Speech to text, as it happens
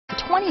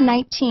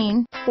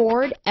2019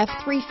 Ford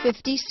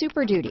F-350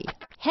 Super Duty.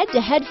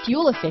 Head-to-head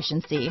fuel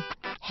efficiency,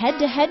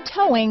 head-to-head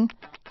towing,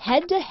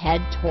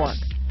 head-to-head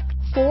torque.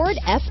 Ford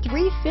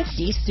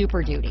F-350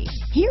 Super Duty.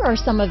 Here are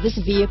some of this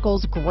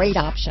vehicle's great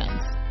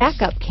options: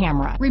 backup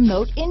camera,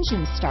 remote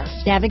engine start,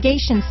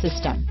 navigation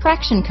system,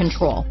 traction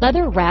control,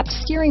 leather-wrapped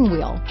steering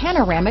wheel,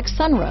 panoramic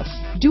sunroof,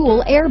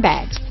 dual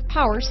airbags,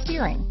 power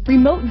steering,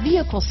 remote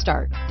vehicle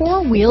start,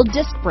 four-wheel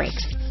disc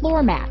brakes,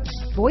 floor mats,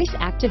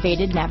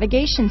 voice-activated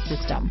navigation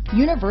system,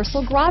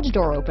 universal garage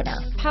door opener,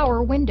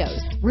 power windows,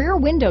 rear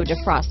window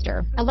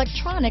defroster,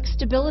 electronic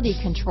stability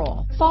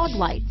control, fog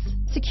lights,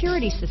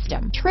 security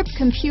system, trip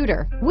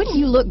computer. Wouldn't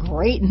you look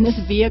great in this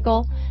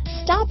vehicle?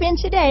 Stop in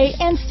today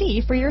and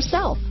see for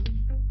yourself.